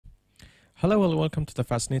Hello and welcome to the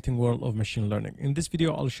fascinating world of machine learning. In this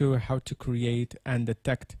video, I'll show you how to create and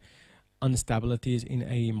detect instabilities in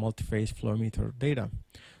a multi-phase flow meter data.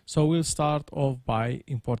 So we'll start off by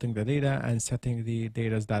importing the data and setting the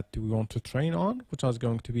data that we want to train on, which is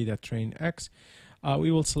going to be the train X. We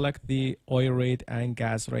will select the oil rate and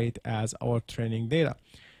gas rate as our training data.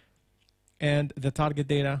 And the target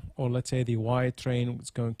data, or let's say the Y train, is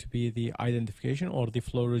going to be the identification or the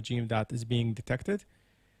flow regime that is being detected.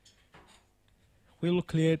 We will be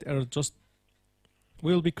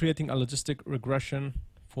creating a logistic regression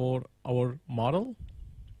for our model.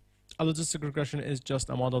 A logistic regression is just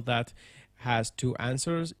a model that has two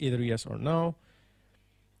answers, either yes or no.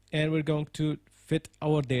 And we're going to fit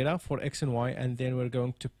our data for X and Y, and then we're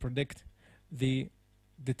going to predict the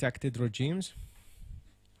detected regimes.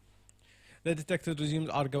 The detected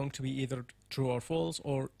regimes are going to be either true or false,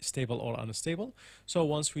 or stable or unstable. So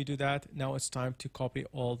once we do that, now it's time to copy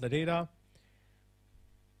all the data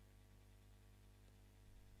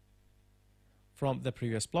from the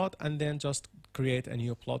previous plot, and then just create a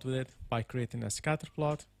new plot with it by creating a scatter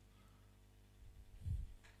plot.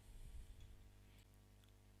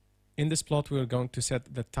 In this plot, we're going to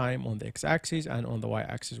set the time on the x-axis, and on the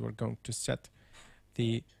y-axis, we're going to set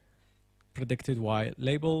the predicted y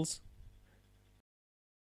labels.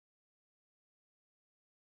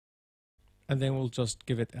 And then we'll just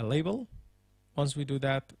give it a label. Once we do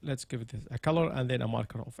that, let's give it a color and then a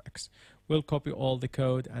marker of X. We'll copy all the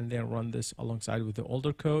code and then run this alongside with the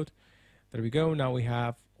older code. There we go. Now we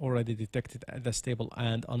have already detected the stable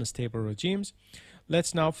and unstable regimes.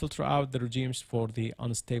 Let's now filter out the regimes for the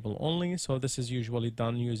unstable only. So this is usually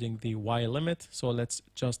done using the Y limit. So let's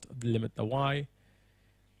just limit the Y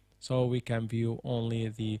so we can view only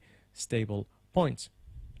the stable points.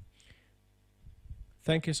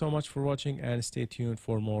 Thank you so much for watching, and stay tuned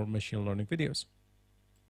for more machine learning videos.